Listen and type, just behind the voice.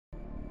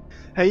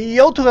Hey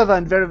yo to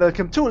everyone, very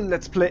welcome to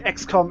Let's Play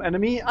XCOM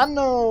Enemy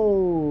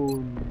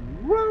Unknown!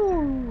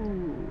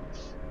 Woo!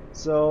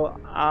 So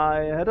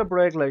I had a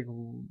break like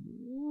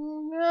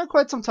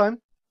quite some time.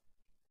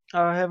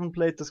 I haven't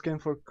played this game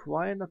for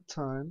quite a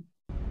time.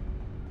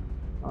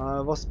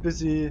 I was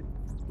busy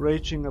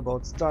raging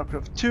about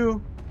StarCraft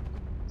 2.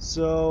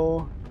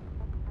 So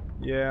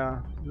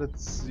yeah,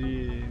 let's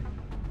see.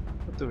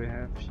 What do we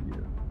have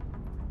here?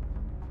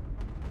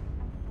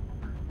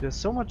 There's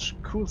so much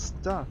cool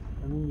stuff.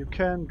 I mean, you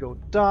can go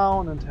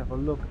down and have a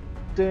look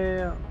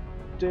there.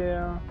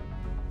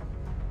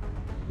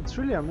 It's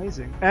really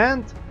amazing.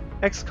 And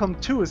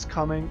XCOM 2 is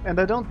coming, and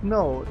I don't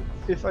know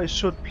if I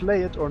should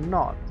play it or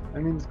not. I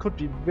mean, it could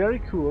be very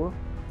cool,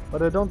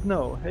 but I don't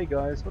know. Hey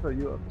guys, what are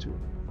you up to?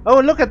 Oh,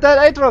 look at that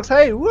Aatrox!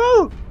 Hey,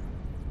 woo!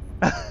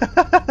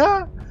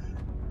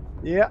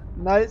 Yeah,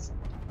 nice.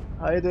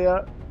 Hi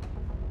there.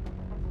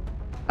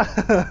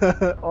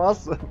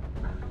 Awesome.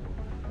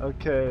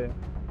 Okay.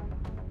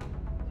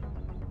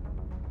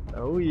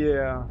 Oh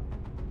yeah.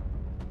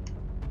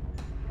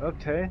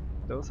 Okay,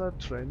 those are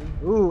training.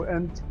 Ooh,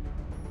 and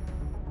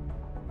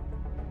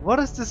what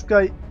is this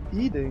guy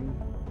eating?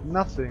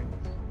 Nothing.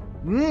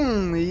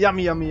 Mmm,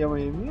 yummy, yummy,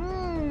 yummy.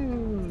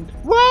 Mmm.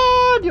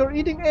 What? You're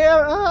eating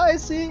air? Ah, I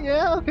see.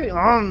 Yeah, okay.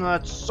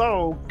 That's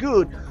so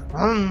good.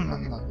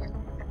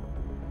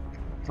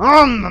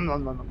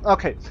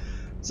 Okay,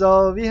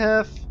 so we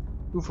have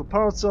UFO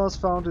power source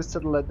found with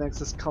satellite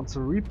nexus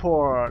console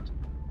report.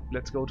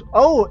 Let's go to...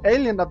 Oh!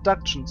 Alien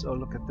abductions! Oh,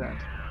 look at that.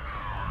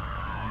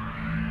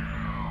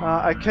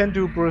 I can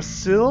do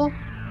Brazil,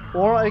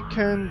 or I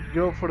can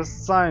go for the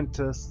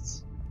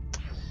scientists.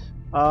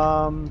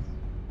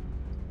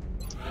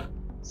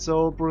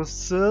 So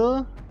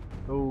Brazil...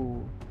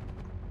 Oh.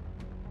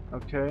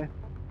 Okay.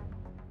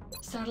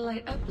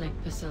 Satellite uplink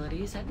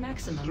facilities at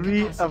maximum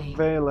 3 capacity.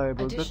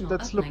 available.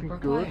 That's looking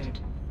required.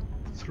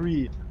 good.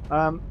 3.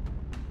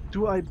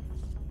 Do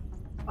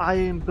I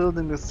am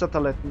building the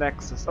satellite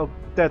nexus. Oh,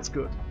 that's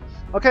good.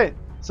 Okay,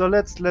 so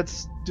let's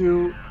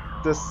do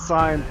the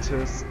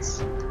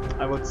scientists,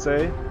 I would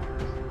say.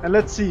 And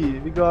let's see,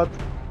 we got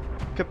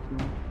Captain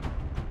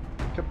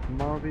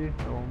Marvy,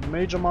 or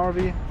Major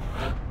Marvy.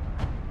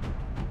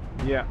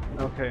 Yeah,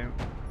 okay.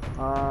 We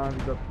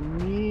got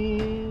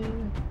me,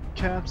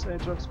 Caps,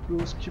 Aatrox,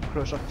 Bruce, Cube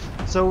Crusher.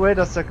 So wait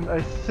a second,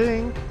 I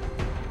think,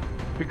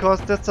 because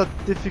that's a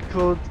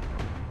difficult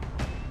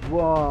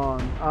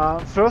one.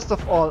 First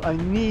of all, I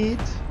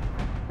need,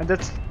 and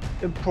that's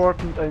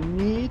important, I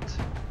need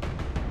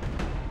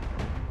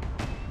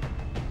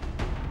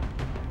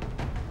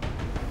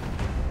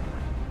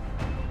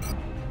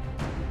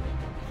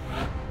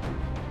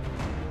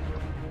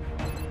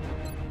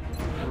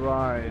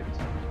right.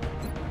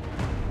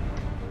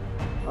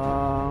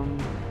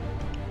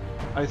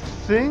 I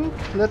think,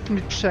 let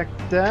me check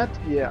that.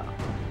 Yeah.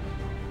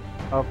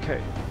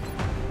 Okay.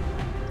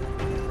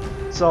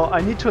 So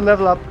I need to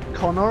level up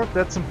Connor,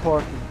 that's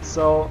important.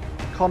 So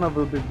Connor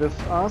will be with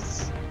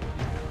us.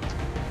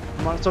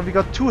 So we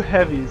got 2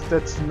 heavies,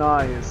 that's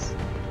nice.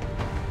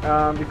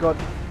 We got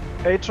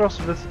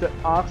Aatrox with the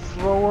arc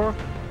thrower,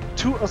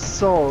 2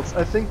 assaults.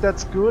 I think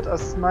that's good. A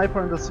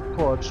sniper and a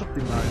support should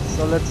be nice.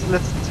 So let's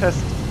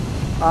test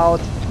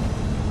out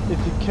if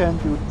we can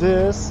do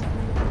this.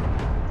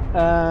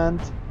 And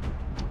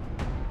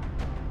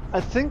I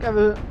think I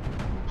will.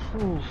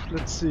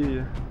 Let's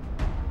see.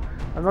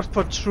 I'm not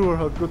quite sure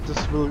how good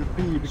this will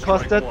be,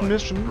 because that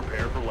mission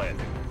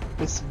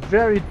is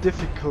very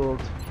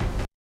difficult.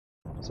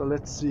 So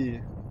let's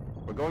see.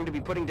 We're going to be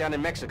putting down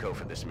in Mexico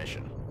for this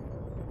mission.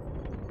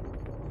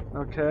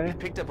 Okay. We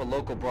picked up a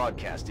local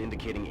broadcast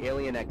indicating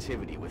alien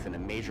activity within a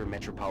major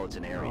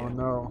metropolitan area. Oh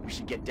no. We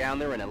should get down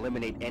there and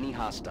eliminate any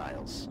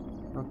hostiles.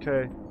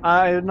 Okay.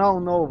 I now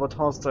know what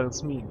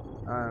hostiles mean.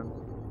 And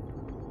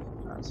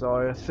so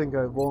I think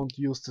I won't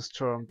use this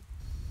term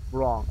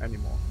wrong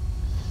anymore.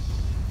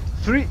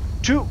 3,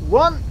 2,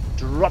 1,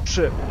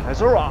 dropship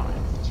has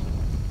arrived.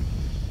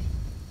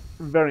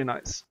 Very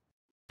nice.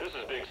 This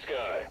is Big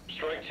Sky.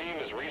 Strike team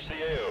has reached the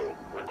AO.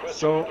 Requesting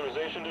So,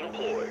 authorization to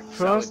deploy.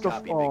 first Solid of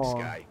copy, all,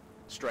 Big Sky.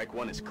 Strike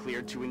 1 is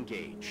cleared to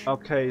engage.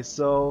 okay,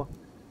 so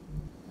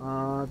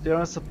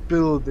there's a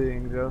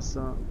building. There's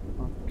a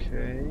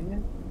okay.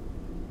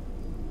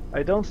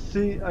 I don't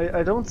see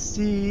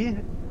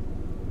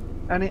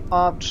any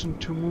option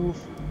to move.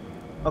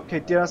 Okay,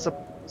 there's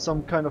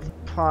some kind of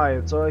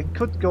pipe, so I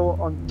could go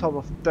on top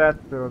of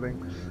that building,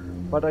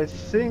 but I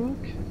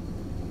think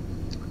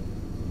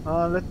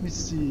let me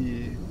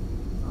see.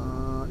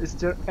 Is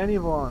there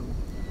anyone?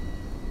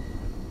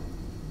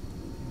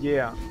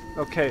 Yeah.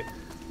 Okay.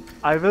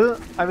 I will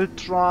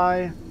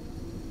try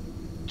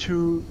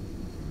to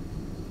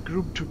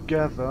group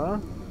together.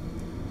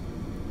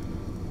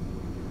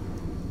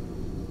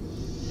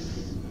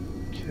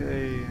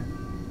 Okay.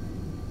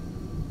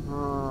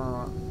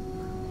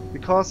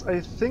 Because I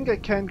think I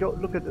can go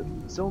look at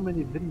so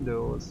many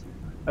windows.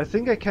 I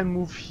think I can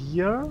move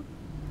here,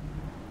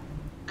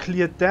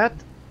 clear that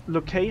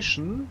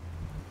location,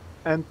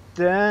 and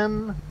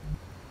then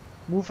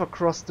move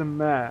across the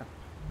map.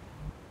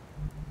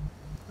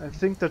 I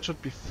think that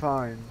should be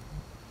fine.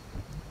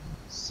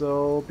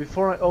 So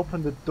before I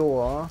open the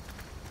door,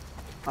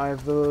 I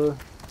will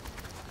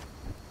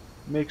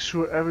make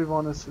sure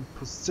everyone is in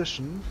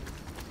position.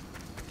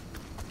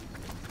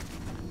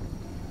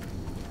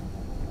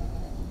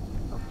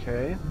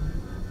 Okay.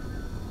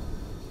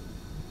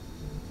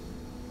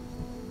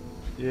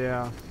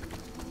 Yeah.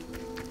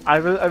 I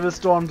will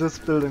storm this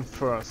building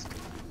first.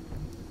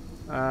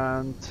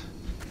 And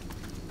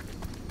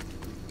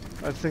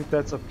I think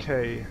that's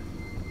okay.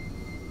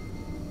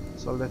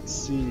 So let's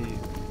see.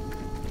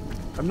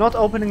 I'm not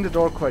opening the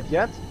door quite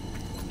yet,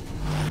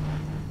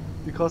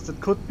 because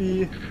it could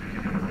be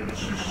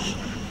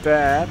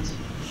bad.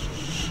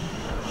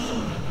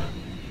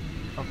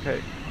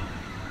 Okay.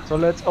 So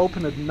let's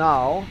open it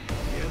now.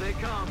 Here they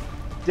come.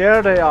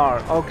 There they are.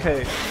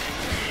 Okay.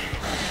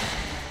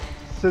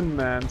 Thin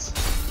Mans.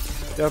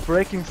 They are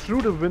breaking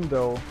through the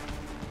window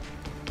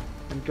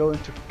and go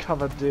into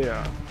cover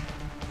there.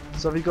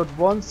 So we got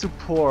one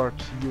support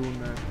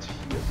unit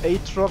here.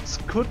 Aatrox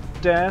could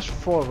dash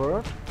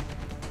forward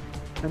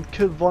and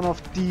kill one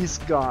of these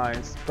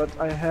guys, but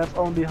I have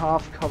only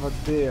half cover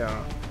there.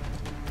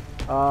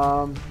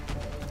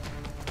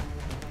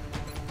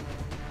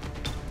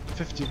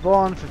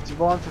 51,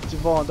 51,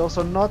 51. Those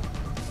are not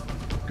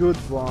good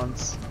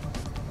ones.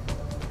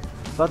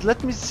 But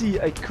let me see,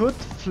 I could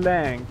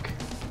flank.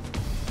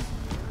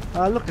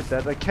 Look at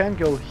that, I can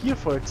go here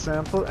for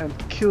example and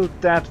kill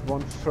that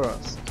one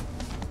first.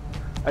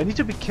 I need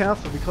to be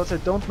careful because I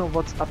don't know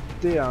what's up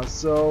there,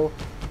 so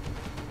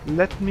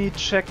let me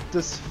check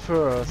this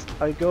first.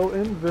 I go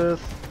in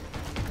with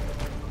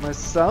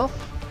myself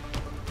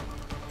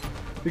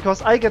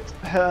because I get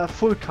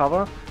full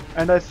cover,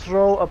 and I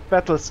throw a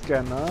battle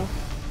scanner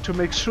to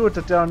make sure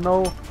that there are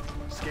no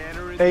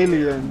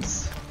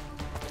aliens.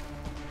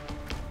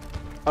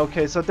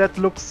 Okay, so that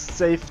looks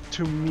safe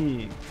to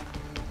me.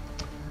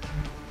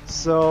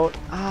 So,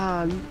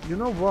 you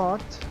know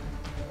what?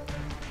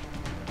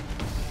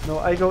 No,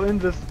 I go in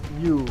with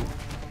you.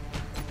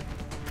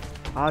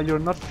 You're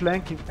not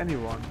flanking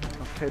anyone.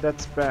 Okay,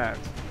 that's bad.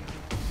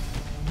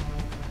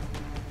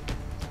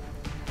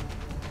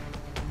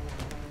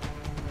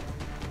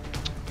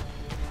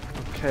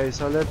 Okay,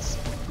 so let's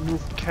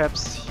move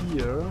caps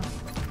here.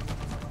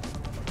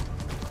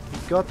 We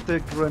got the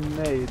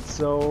grenade,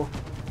 so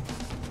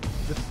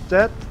with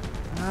that,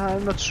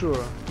 I'm not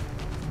sure.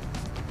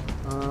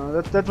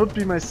 That would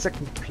be my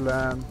second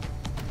plan.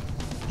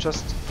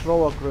 Just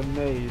throw a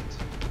grenade.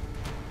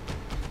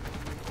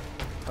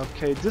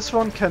 Okay, this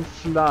one can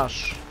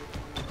flush,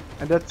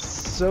 and that's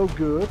so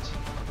good.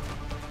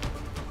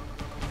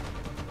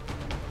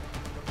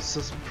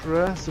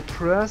 Suppress.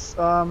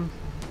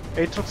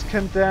 Aatrox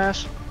can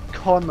dash.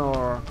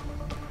 Connor,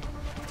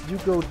 you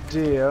go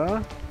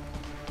there.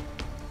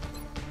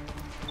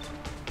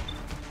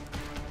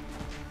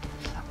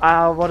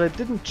 What I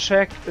didn't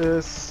check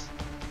is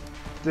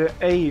the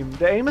aim.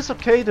 The aim is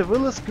okay, the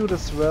will is good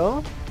as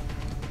well,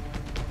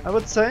 I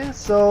would say.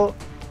 So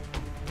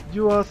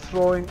you are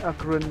throwing a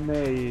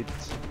grenade.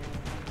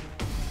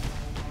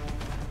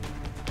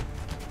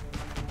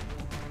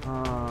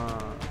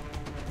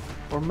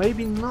 Or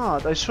maybe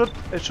not. I should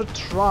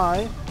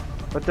try,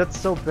 but that's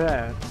so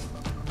bad.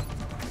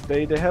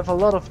 They have a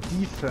lot of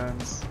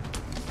defense.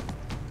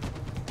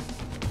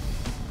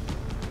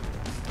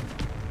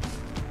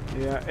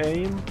 Yeah,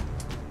 aim,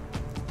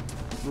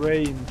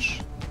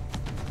 range.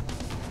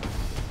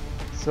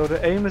 So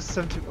the aim is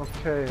 70.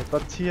 Okay,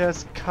 but he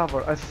has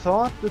cover. I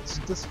thought that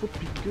this would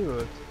be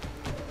good.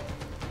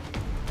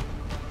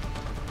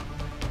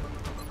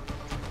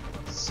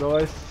 So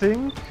I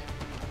think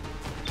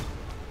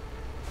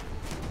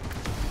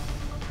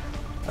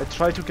I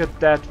try to get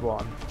that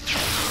one.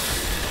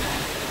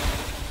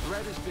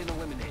 Threat has been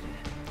eliminated.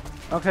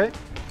 Okay.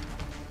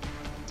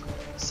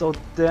 So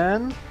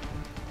then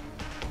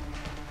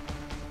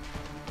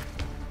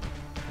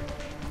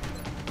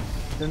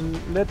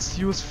let's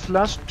use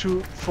flush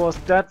to force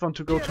that one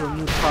to go to a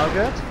new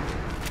target.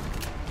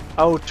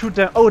 Oh,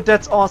 oh,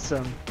 that's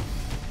awesome.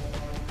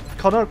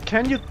 Connor,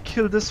 can you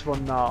kill this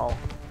one now?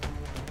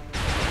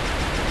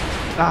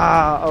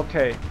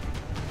 Okay.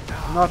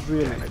 Not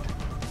really.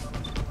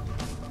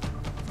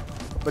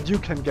 But you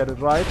can get it,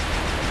 right?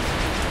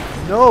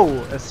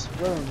 No, as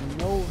well.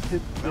 No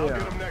hit there. I'll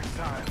get him next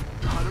time.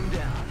 Hunt him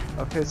down.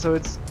 Okay, so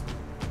it's...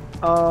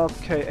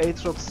 Okay,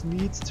 Aatrox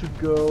needs to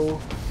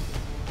go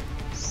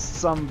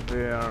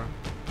somewhere.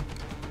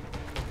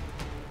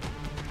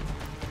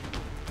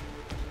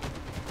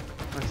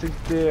 I think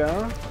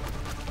there.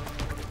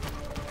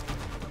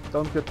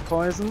 Don't get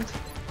poisoned.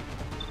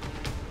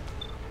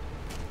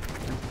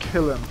 And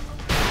kill him.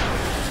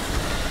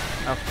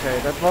 Okay,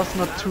 that was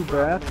not too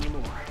bad.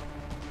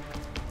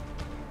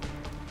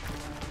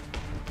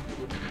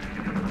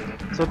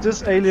 So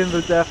this alien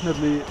will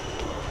definitely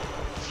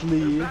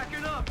flee.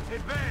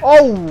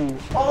 Oh!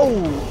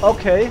 Oh!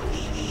 Okay.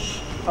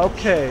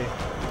 Okay.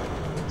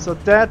 So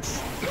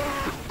that's...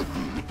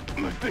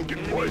 I think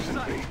it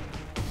poisoned me.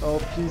 Oh,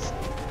 please.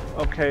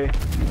 Okay.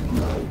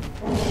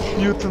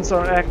 Mutants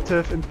are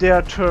active in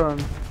their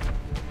turn.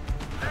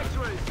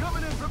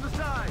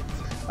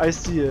 I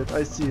see it,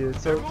 I see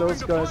it. So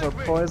those guys are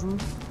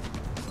poisoned.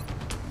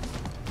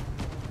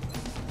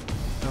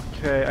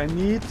 Okay, I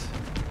need...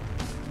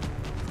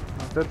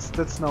 Oh,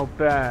 that's now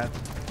bad.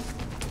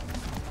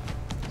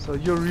 So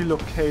you're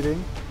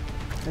relocating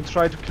and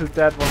try to kill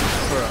that one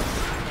first.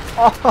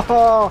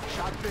 Oh,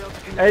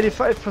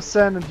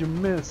 85% and you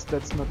missed.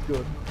 That's not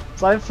good.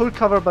 So I'm full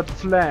cover but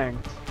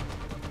flanked.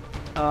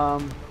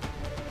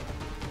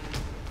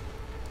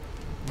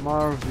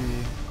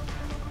 Marvy,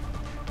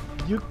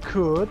 you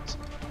could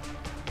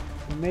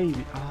maybe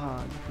you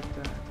could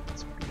that.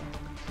 It's blocked.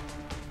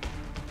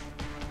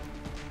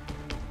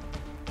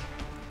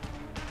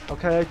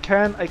 Okay, I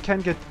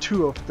can get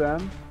 2 of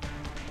them,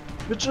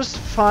 which is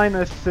fine,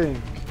 I think.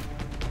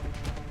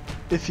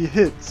 If he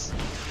hits.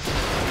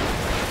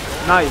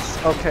 Nice.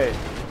 Okay.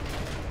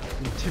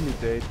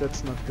 Intimidate.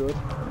 That's not good.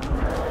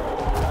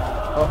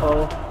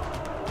 Uh-oh.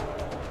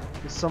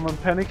 Is someone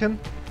panicking?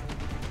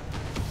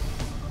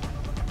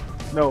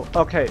 No.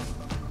 Okay.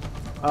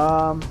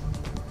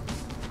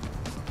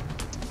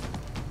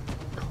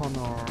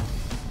 Connor.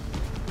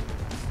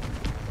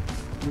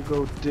 You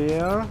go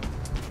there.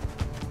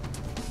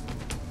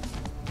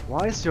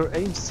 Why is your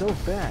aim so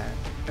bad?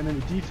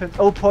 Enemy defense.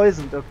 Oh,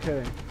 poisoned.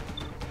 Okay.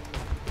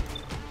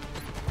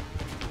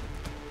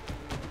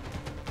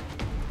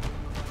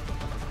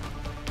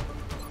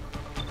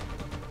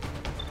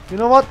 You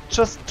know what?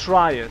 Just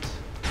try it.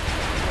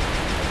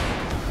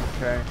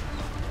 Okay.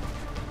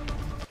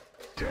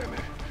 Damn it.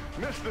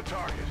 Missed the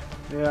target.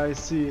 Yeah, I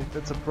see.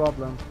 That's a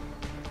problem.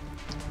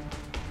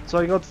 So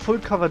I got full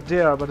cover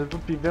there, but it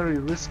would be very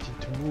risky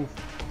to move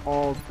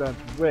all that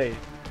way.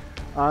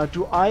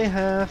 Do I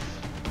have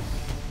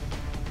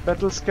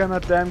battle scanner?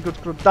 Damn good.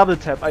 Double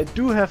tap. I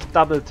do have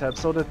double tap,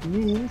 so that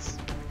means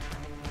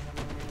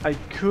I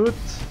could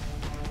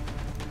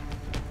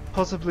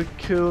possibly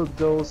kill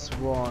those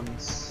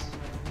ones.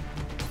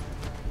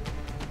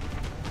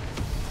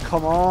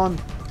 Come on.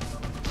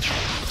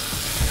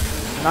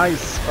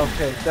 Nice.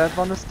 Okay, that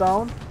one is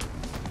down.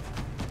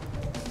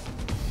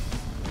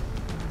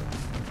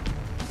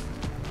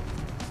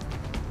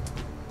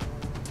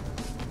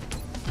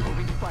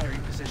 Moving to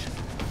firing position.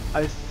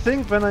 I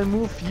think when I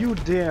move you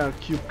there,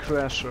 Cube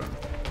Crasher.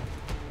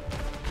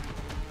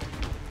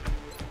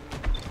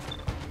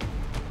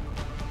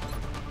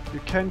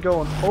 You can go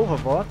on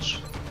Overwatch,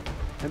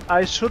 and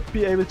I should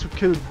be able to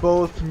kill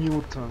both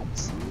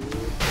mutants.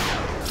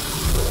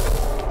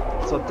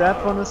 So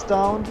that one is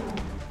down.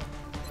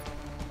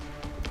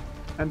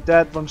 And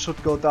that one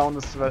should go down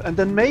as well. And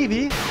then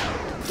maybe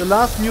the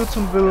last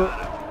mutant will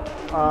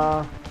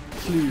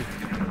flee.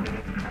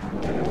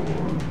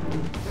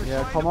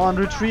 Yeah, come on,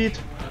 retreat.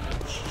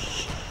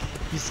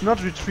 He's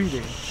not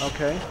retreating.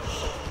 Okay.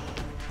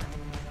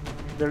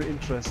 Very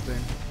interesting.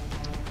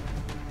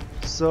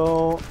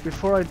 So,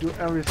 before I do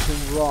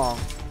everything wrong,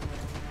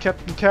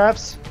 Captain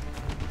Caps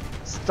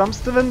stumps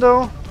the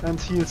window and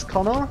heals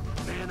Connor.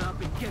 Man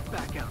up and get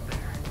back out there.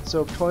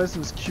 So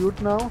Poison is cured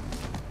now.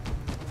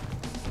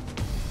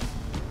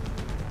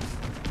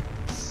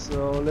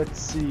 So let's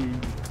see.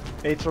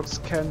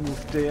 Aatrox can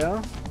move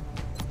there.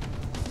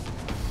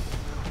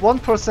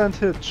 1%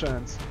 hit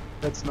chance.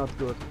 That's not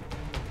good.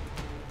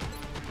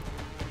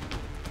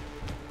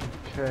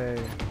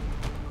 Okay.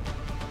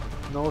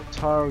 No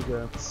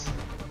targets.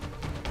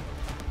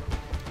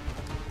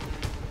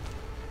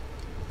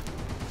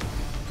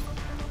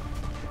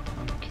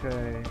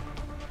 Okay.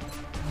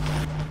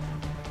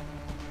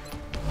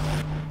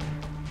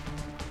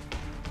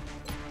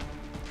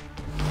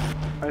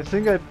 I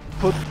think I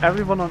put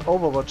everyone on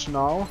Overwatch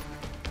now.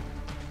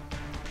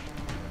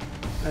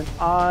 And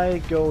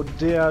I go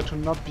there to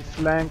not be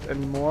flanked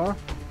anymore.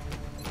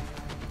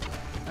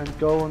 And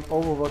go on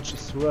Overwatch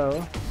as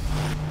well.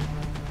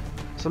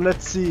 So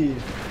let's see.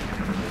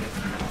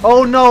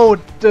 Oh no!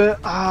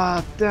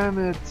 Damn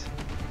it!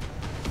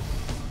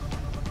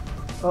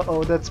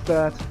 Uh-oh, that's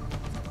bad.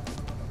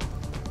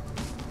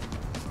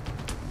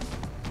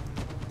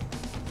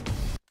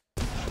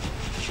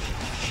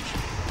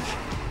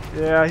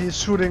 Yeah, he's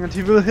shooting and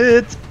he will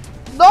hit.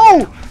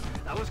 No!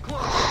 That was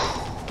close.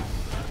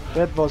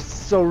 That was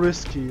so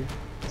risky.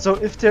 So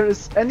if there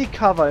is any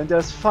cover and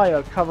there's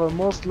fire, cover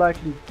most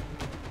likely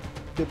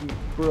didn't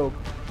broke.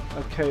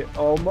 Okay,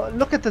 oh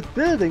look at that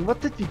building, what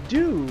did we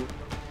do?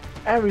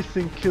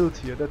 Everything killed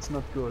here, that's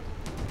not good.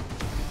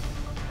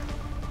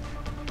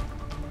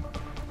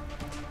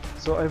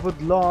 So I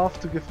would love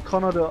to give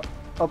Connor the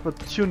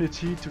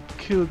opportunity to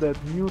kill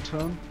that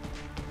mutant.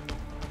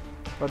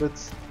 But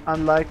it's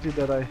unlikely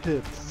that I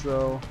hit,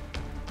 so...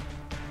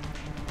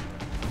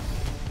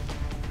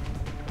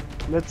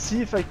 Let's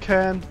see if I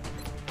can...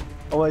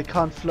 Oh, I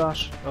can't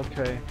flush.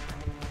 Okay.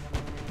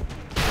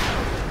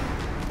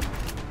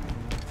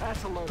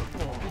 That's a load of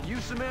bull. Could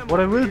use some ammo What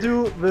I will here.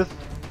 do with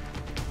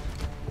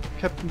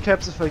Captain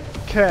Caps, if I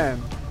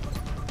can,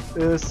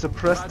 is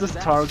suppress Roger this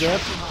that. target.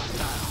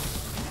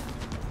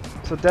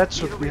 Hostile. So that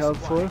should be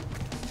helpful.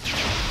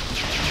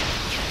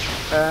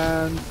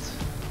 And...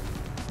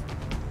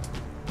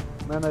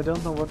 Man, I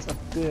don't know what's up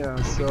there,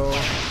 so...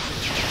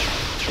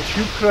 The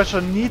Cube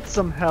Crusher needs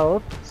some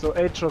help, so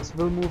Aatrox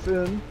will move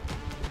in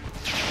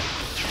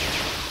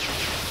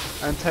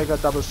and take a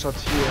double shot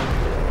here.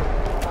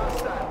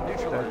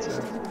 That's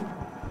it.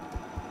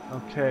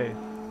 Okay.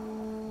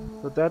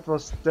 So that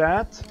was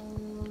that.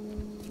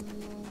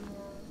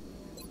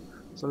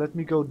 So let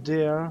me go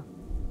there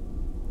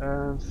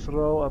and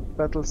throw a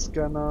battle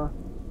scanner.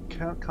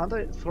 Can't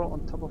I throw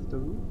on top of the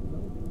roof? No?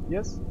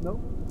 Yes? No?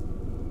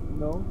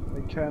 No,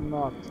 I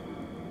cannot.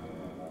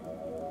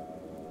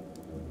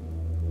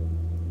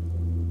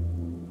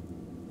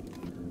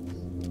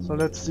 So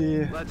let's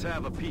see. Let's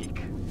have a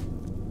peek.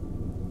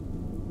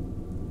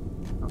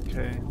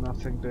 Okay,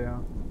 nothing there.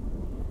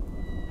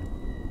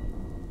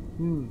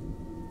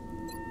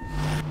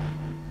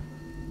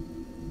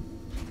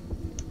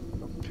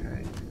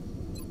 Okay.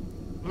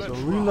 So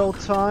reload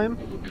time.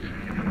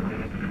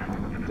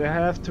 There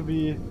has to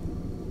be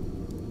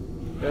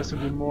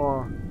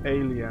more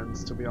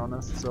aliens, to be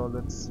honest. So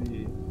let's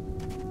see.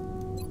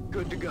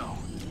 Good to go.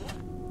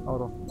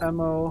 Out of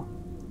ammo.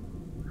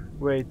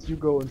 Wait, you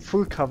go in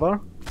full cover.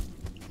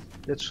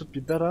 That should be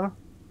better.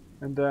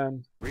 And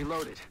then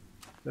Reload it.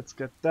 let's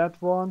get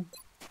that one.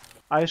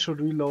 I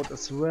should reload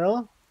as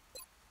well.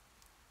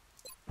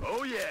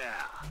 Oh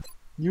yeah.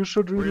 You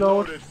should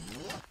reload. Reloaded.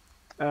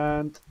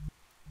 And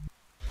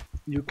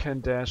you can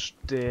dash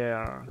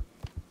there.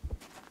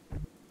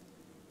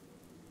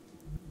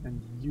 And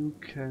you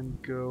can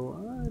go,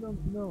 I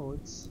don't know,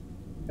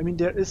 I mean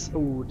there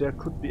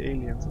could be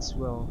aliens as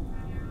well.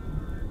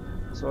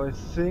 So I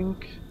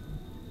think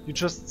you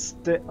just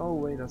stay, oh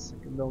wait a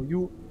second, no,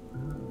 you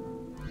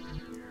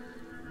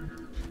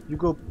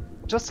go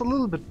just a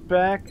little bit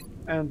back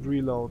and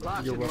reload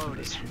your weapon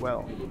as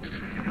well.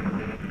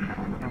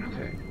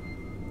 Okay.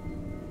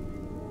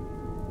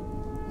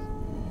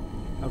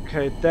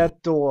 Okay,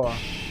 that door.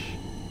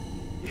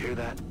 You hear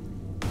that?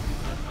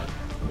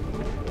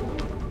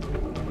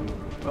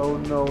 Oh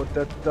no,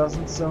 that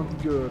doesn't sound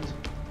good.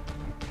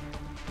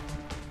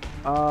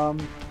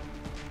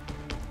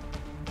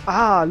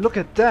 Ah, look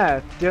at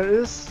that! There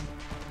is...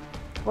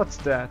 What's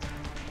that?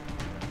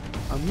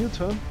 A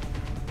mutant?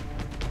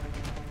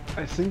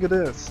 I think it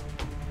is.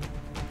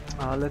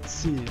 Let's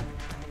see.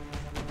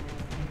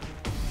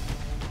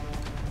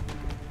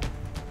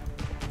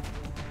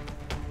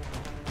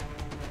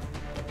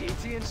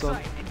 So,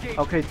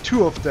 okay,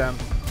 2 of them.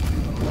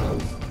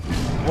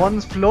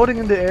 One's floating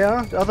in the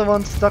air, the other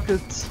one stuck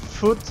its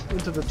foot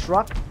into the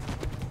truck.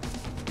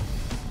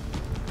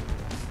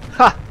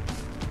 Ha!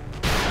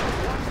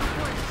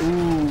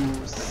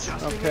 Ooh,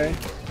 okay.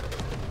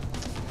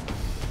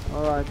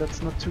 Alright,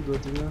 that's not too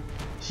good, yeah.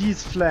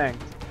 He's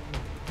flanked.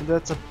 And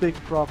that's a big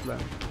problem.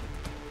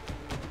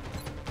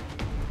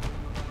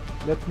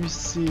 Let me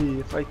see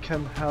if I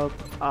can help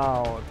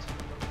out.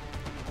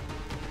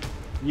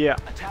 Yeah,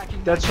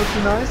 that should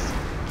be nice.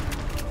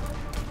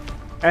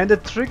 And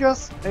it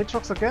triggers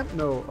Aatrox again?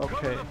 No,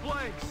 okay.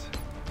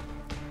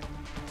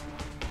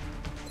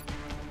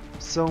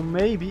 So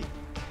maybe...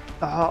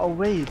 oh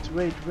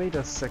wait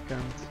a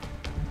second.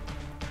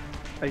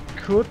 I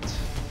could...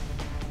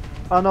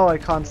 oh no, I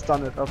can't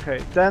stun it.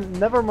 Okay, then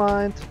never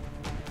mind.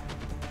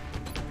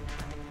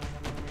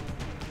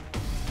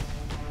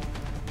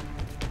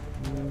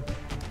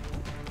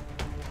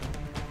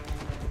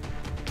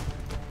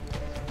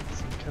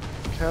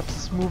 Captain Caps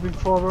is moving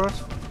forward.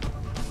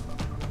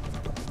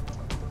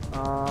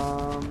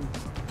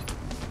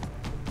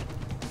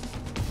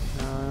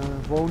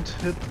 Won't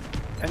hit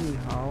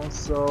anyhow,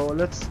 so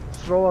let's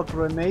throw a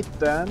grenade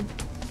then.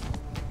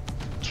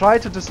 Try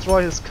to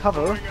destroy his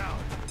cover.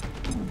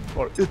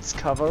 Or its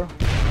cover.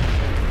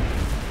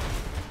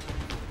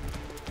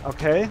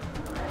 Okay.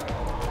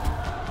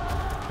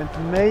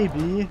 And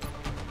maybe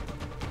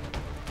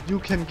you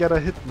can get a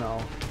hit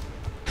now.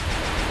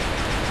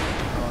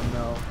 Oh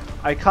no.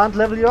 I can't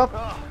level you up.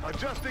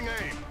 Adjusting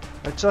aim.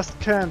 I just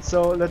can't,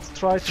 so let's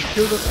try to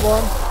kill this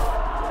one.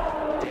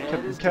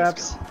 Captain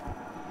Caps.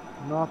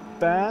 Not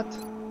bad.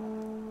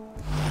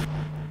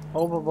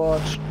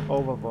 Overwatch,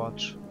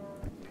 Overwatch.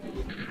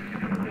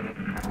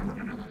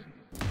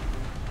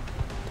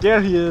 There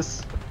he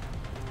is.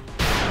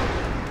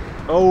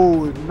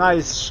 Oh,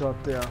 nice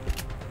shot there.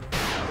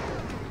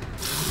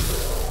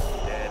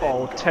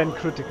 Oh, 10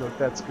 critical,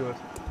 that's good.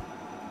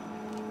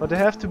 But there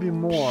have to be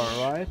more,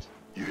 right?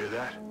 You hear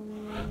that?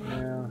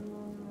 Yeah,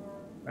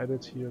 I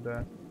did hear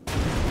that.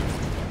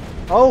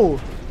 Oh,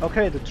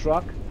 okay, the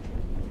truck.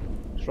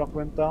 Truck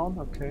went down,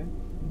 okay.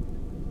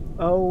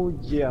 Oh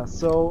yeah,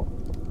 so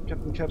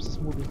Captain Caps is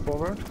moving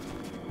forward.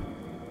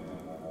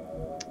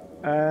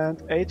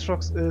 And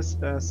Aatrox is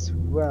as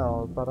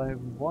well, but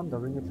I'm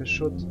wondering if I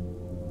should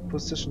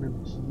position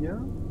him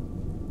here.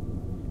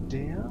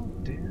 There.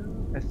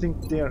 I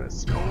think there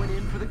is. Going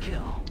in for the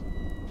kill.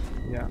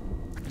 Yeah,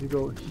 you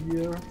go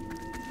here.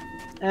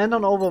 And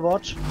on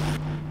Overwatch.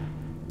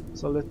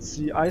 So let's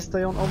see, I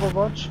stay on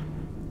Overwatch.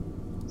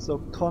 So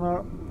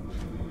Connor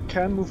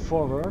can move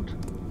forward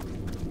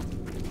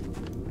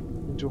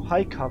into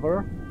high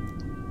cover.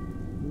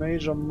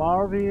 Major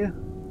Marvy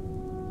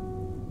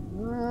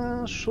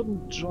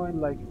shouldn't join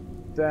like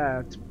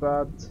that,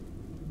 but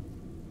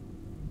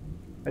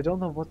I don't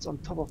know what's on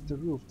top of the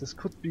roof. This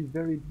could be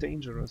very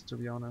dangerous, to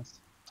be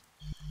honest.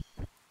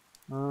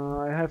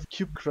 I have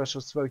Cube Crusher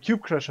as well.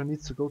 Cube Crusher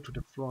needs to go to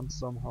the front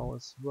somehow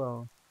as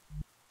well.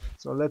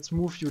 So let's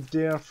move you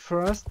there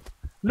first.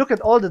 Look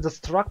at all the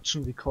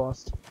destruction we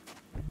caused.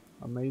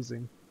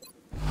 Amazing.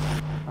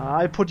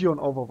 I put you on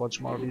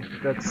Overwatch, Marby.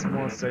 That's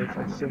more safe,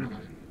 I think.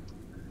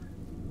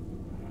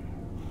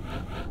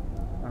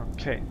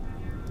 Okay.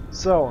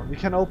 So, we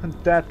can open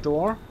that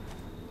door.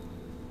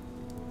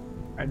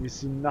 And we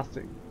see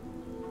nothing.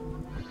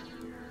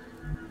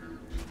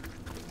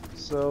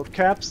 So,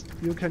 Caps,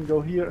 you can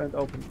go here and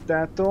open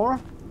that door.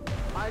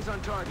 Eyes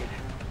on target.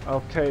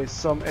 Okay,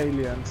 some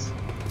aliens.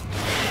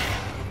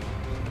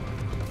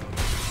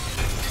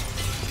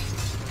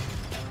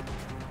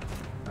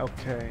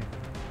 Okay.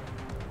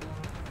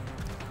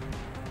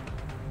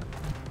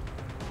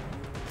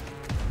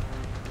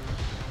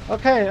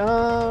 Okay,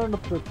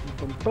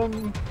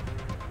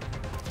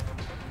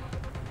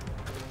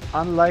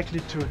 unlikely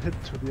to hit,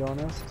 to be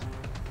honest.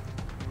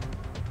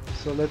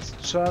 So let's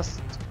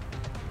just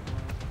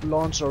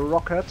launch a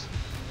rocket.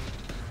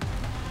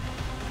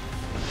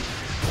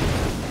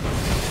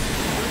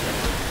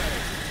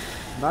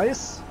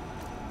 Nice.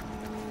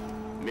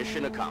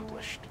 Mission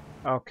accomplished.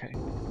 Okay.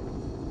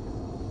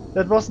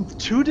 That wasn't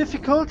too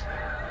difficult.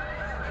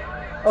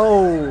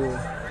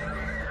 Oh.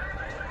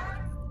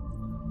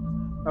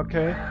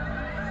 Okay.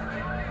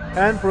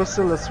 And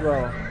Brazil as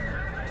well.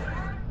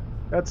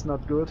 That's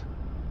not good.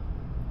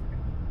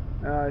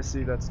 I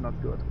see, that's not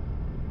good.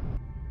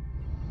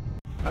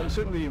 I'm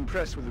certainly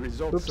impressed with the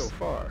results so Oops.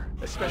 far,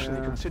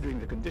 especially considering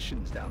the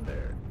conditions down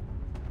there.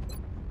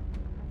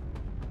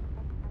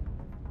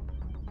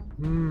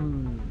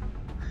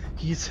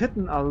 He's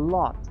hidden a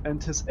lot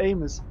and his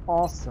aim is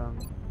awesome.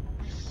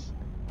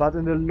 But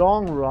in the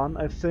long run,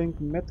 I think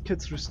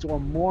medkits restore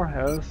more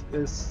health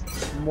is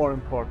more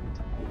important.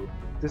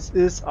 This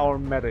is our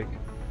medic,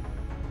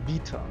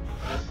 Vita.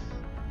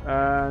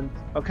 And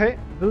okay,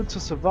 build to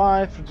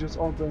survive, reduce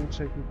all damage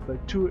taken by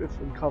 2 if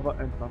in cover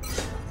and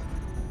nothing.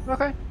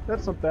 Okay,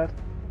 that's not bad.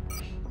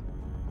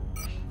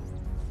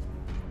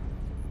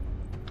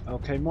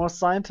 Okay, more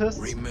scientists.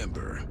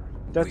 Remember,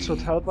 that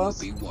should help us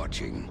be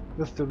watching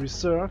with the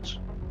research.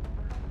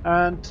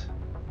 And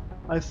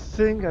I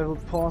think I will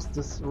pause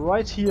this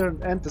right here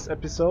and end this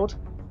episode.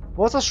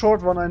 Was a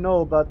short one, I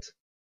know, but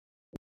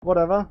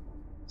whatever.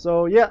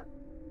 So yeah,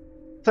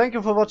 thank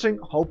you for watching,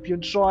 hope you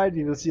enjoyed,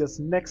 we will see us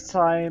next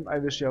time. I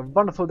wish you a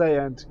wonderful day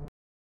and